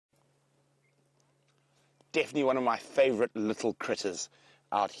definitely one of my favorite little critters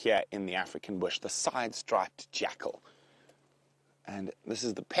out here in the African bush, the side-striped jackal. And this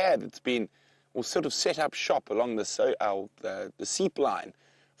is the pair that's been, or sort of set up shop along the seep line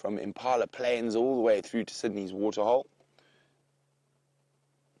from Impala Plains all the way through to Sydney's Waterhole.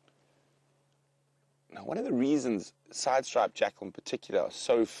 Now, one of the reasons side-striped jackal in particular are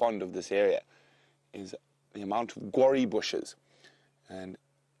so fond of this area is the amount of gwarry bushes. And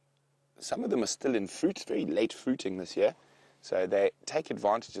some of them are still in fruit, very late fruiting this year, so they take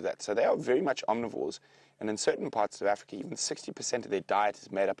advantage of that. So they are very much omnivores, and in certain parts of Africa, even 60% of their diet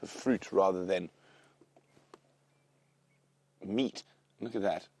is made up of fruit rather than meat. Look at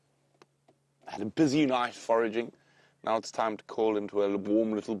that. I had a busy night foraging. Now it's time to call into a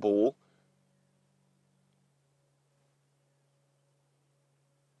warm little ball.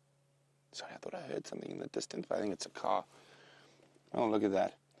 Sorry, I thought I heard something in the distance, but I think it's a car. Oh, look at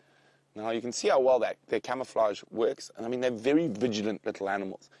that. Now you can see how well their camouflage works. And I mean, they're very vigilant little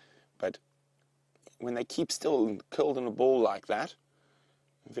animals. But when they keep still and curled in a ball like that,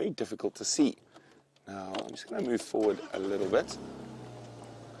 very difficult to see. Now, I'm just going to move forward a little bit.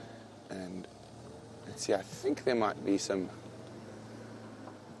 And let's see, I think there might be some...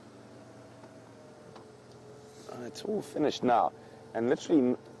 Oh, it's all finished now. And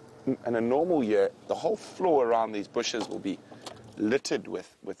literally, in a normal year, the whole floor around these bushes will be littered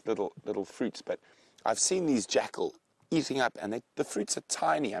with little fruits. But I've seen these jackal eating up, and the fruits are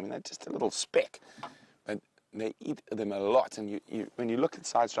tiny. I mean, they're just a little speck. But they eat them a lot. And when you look at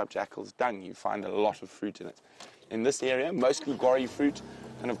side-striped jackal's dung, you find a lot of fruit in it. In this area, mostly gwarry fruit,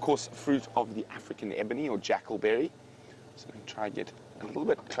 and of course, fruit of the African ebony or jackalberry. So I'm going to try and get a little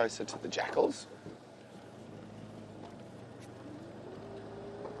bit closer to the jackals.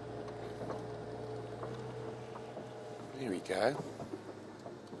 There we go.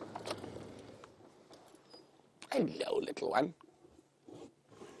 Hello, little one.